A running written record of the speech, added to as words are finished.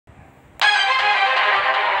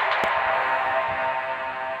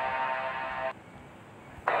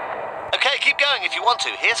keep going if you want to.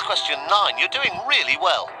 Here's question 9. You're doing really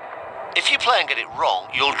well. If you play and get it wrong,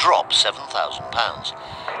 you'll drop £7,000.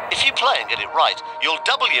 If you play and get it right, you'll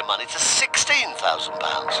double your money to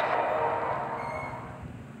 £16,000.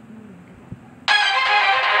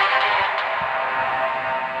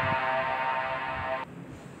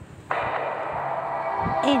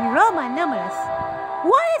 In Roman numerals,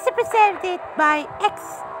 what is represented by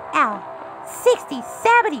XL? 60,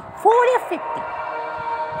 70, 40, or 50?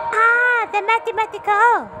 Ah, the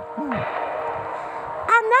mathematical.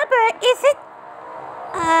 A number, is it?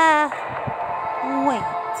 Wait.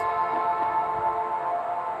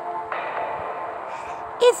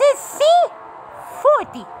 Is it C?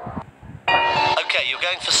 40. Okay, you're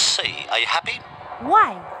going for C. Are you happy?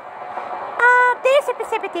 Why? There's a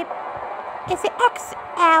preservative. Is it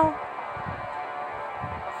XL?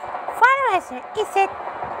 Final answer, is it?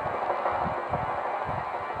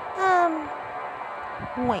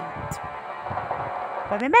 Wait.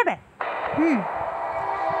 But remember.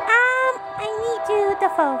 I need you the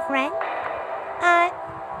phone, friend.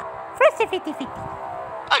 First 50-50.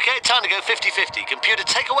 Okay, time to go 50-50. Computer,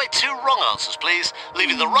 take away 2 wrong answers, please,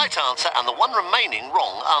 leaving the right answer and the one remaining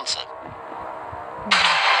wrong answer.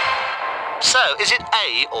 So, is it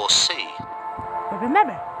A or C? But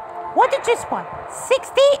remember, what did you choose one?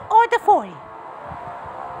 60 or the 40?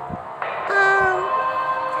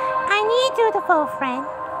 I need you the phone, friend.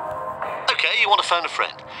 Okay, you want to phone a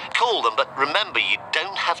friend. Call them, but remember, you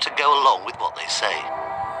don't have to go along with what they say.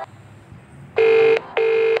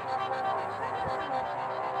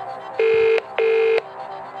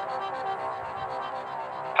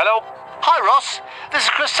 Hello? Hi, Ross. This is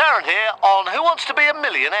Chris Tarrant here on Who Wants to Be a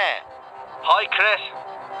Millionaire? Hi, Chris.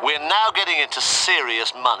 We're now getting into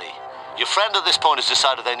serious money. Your friend at this point has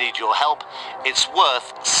decided they need your help. It's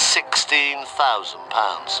worth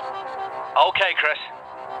 £16,000. Okay, Chris.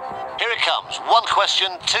 Here it comes. 1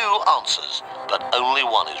 question, 2 answers, but only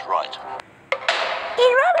one is right. In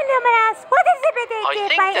Roman numerals, what is represented I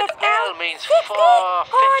think by that XL? L means 60 or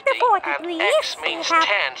the 40, 450 and please? X means 10,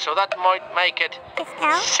 so that might make it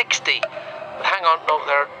XL? 60. But hang on, no,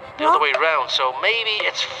 they're the other way round, so maybe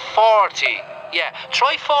it's 40. Yeah,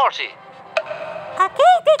 try 40.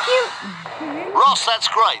 Okay, thank you. Ross, that's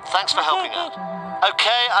great. Thanks for helping out.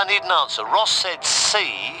 Okay, I need an answer. Ross said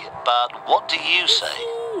C, but what do you say?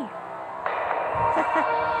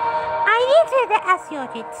 I need to ask your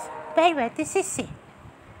kids. Very well, this is C.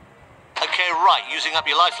 Okay, right. Using up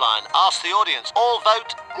your lifeline. Ask the audience. All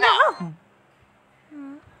vote now.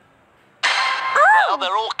 Well,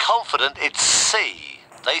 they're all confident it's C.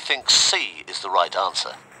 They think C is the right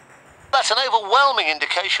answer. That's an overwhelming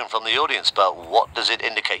indication from the audience, but what does it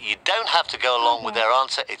indicate? You don't have to go along with their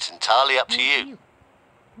answer. It's entirely up to you.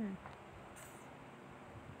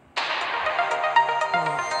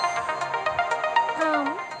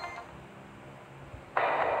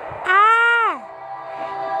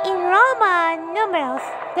 In Roman numerals,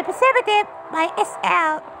 the preservative by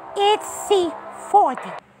SL is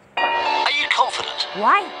C40. Are you confident?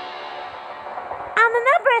 Why? And the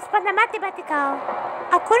numbers from the mathematical,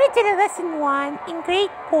 according to the lesson 1 in grade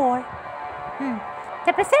 4,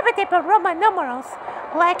 the preservative of Roman numerals,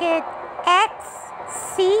 like it X,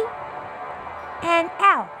 C, and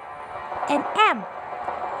L, and M.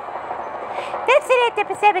 That's it, the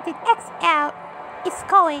preservative XL is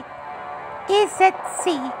called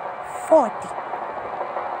EZC40.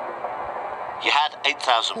 You had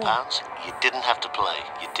 £8,000. You didn't have to play.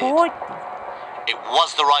 You did. 40. It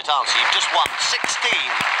was the right answer. You've just won £16,000.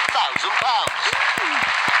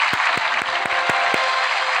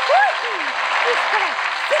 40 is correct.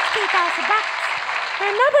 $60,000.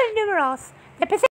 And number numerals, the